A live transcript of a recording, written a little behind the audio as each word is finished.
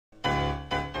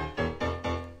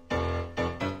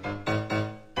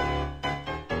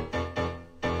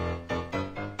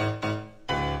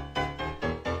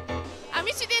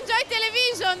Amici di Enjoy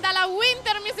Television, dalla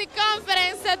Winter Music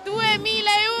Conference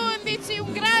 2011,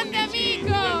 un grande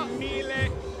amico!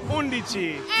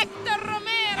 2011! Hector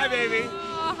Romero! Hi, baby!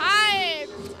 Hi!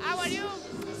 How are you?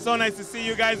 So nice to see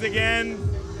you guys again.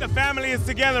 The family is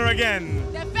together again.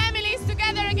 The family is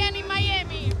together again in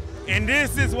Miami. And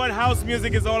this is what house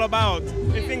music is all about.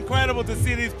 It's incredible to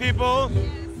see these people.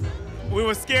 We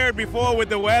were scared before with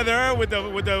the weather, with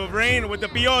the rain, with the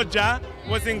pioggia. It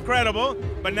was incredible,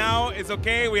 but now it's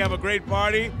okay. We have a great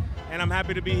party, and I'm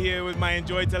happy to be here with my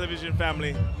Enjoy Television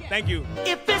family. Thank you.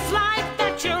 If it's life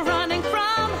that you're running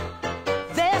from,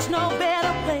 there's no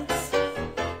better place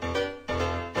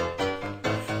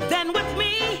than with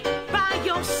me by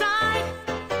your side.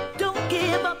 Don't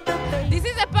give up the faith. This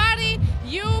is a party.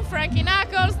 You, Frankie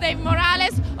Knuckles, Dave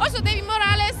Morales. Also, Dave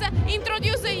Morales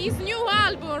introduced his new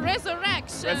album,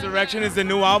 Resurrection. Resurrection is the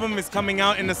new album. It's coming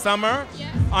out in the summer.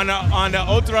 Yes. On the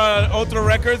Ultra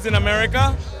Records in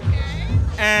America. Okay.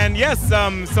 And yes,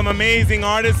 some amazing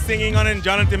artists singing on it.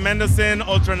 Jonathan Mendelsohn,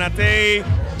 Ultra Nate,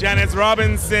 Janice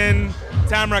Robinson,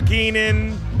 Tamara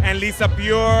Keenan, and Lisa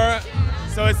Pure.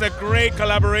 So it's a great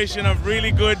collaboration of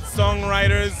really good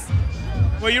songwriters.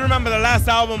 Well, you remember the last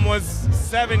album was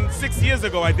 6 years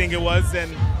ago, I think it was,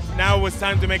 and now it was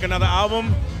time to make another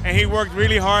album. And he worked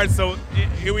really hard, so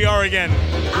here we are again.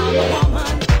 I'm a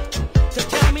woman, so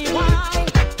tell me why.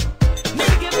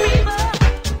 Make it fever,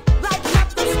 lighten up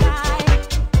the sky.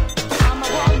 I'm a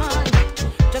woman,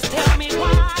 just tell me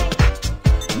why.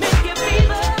 Make it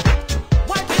fever,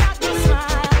 wipe out your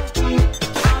smile.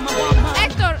 I'm a woman.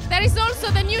 Hector, there is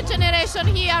also the new generation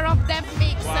here of Deaf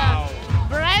Mix. Wow.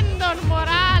 Brandon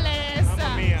Morales.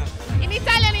 Mamma mia. In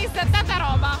Italian is tanta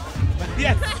roba.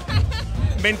 Yes.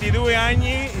 22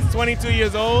 anni, he's 22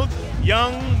 years old,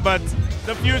 young, but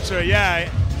the future, yeah.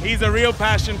 He's a real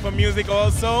passion for music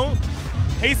also.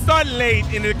 He started late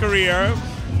in his career,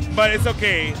 but it's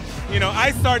okay. You know,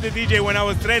 I started DJ when I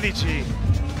was 13.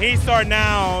 He started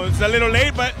now, it's a little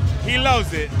late, but he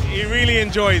loves it. He really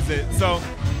enjoys it. So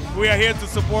we are here to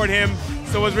support him,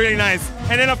 so it was really nice.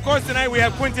 And then of course tonight we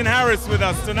have Quentin Harris with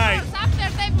us tonight. After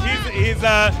Dave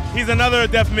Morales. He's another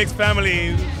Deaf Mix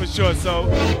family for sure, so.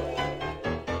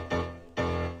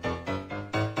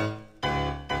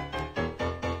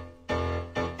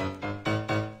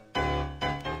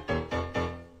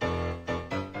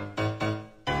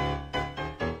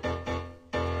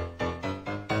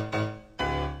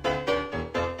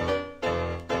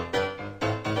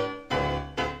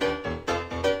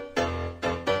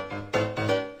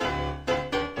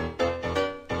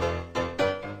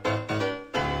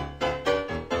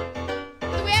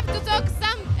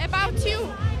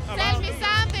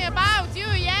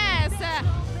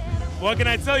 What can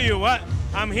I tell you? What?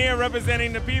 I'm here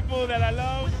representing the people that I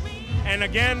love. And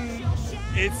again,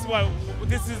 it's what,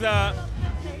 this is a,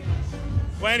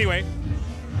 well anyway,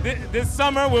 this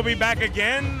summer we'll be back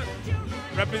again.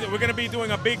 We're gonna be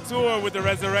doing a big tour with the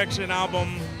Resurrection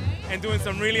album and doing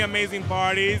some really amazing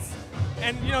parties.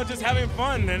 And you know, just having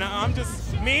fun. And I'm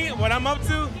just, me, what I'm up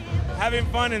to, having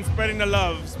fun and spreading the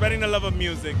love of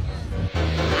music.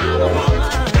 I'm a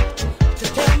woman,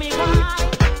 just tell me why.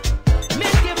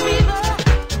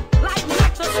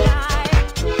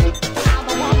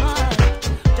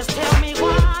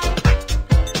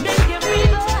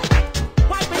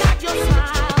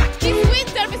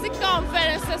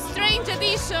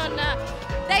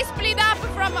 They split up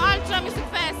from Ultra Music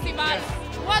Festival. Yes.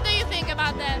 What do you think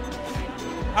about that?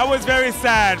 I was very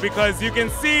sad because you can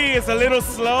see it's a little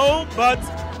slow, but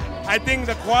I think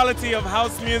the quality of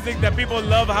house music, that people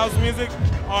love house music,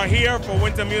 are here for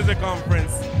Winter Music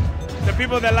Conference. The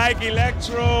people that like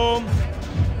electro,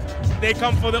 they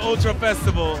come for the Ultra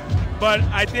Festival. But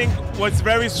I think what's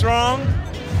very strong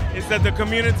is that the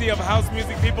community of house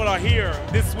music people are here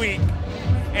this week.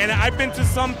 And I've been to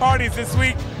some parties this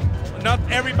week. Not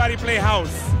everybody play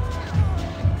house.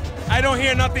 I don't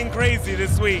hear nothing crazy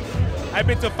this week. I've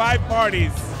been to 5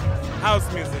 parties. House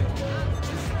music.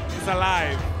 It's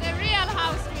alive. The real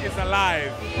house music. It's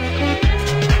alive.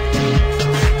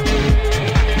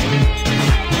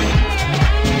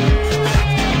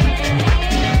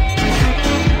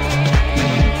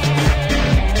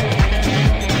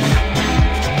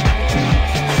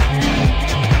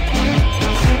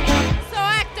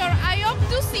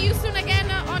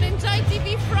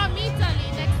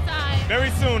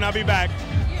 Very soon, I'll be back.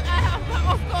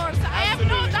 Of course, absolutely. I have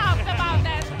no doubt about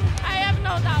that. I have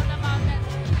no doubt about that.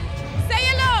 Say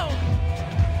hello.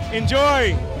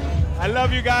 Enjoy. I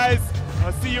love you guys.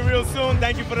 I'll see you real soon.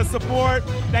 Thank you for the support.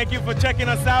 Thank you for checking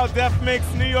us out. Deaf Mix,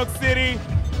 New York City,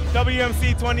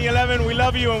 WMC 2011. We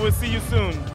love you and we'll see you soon.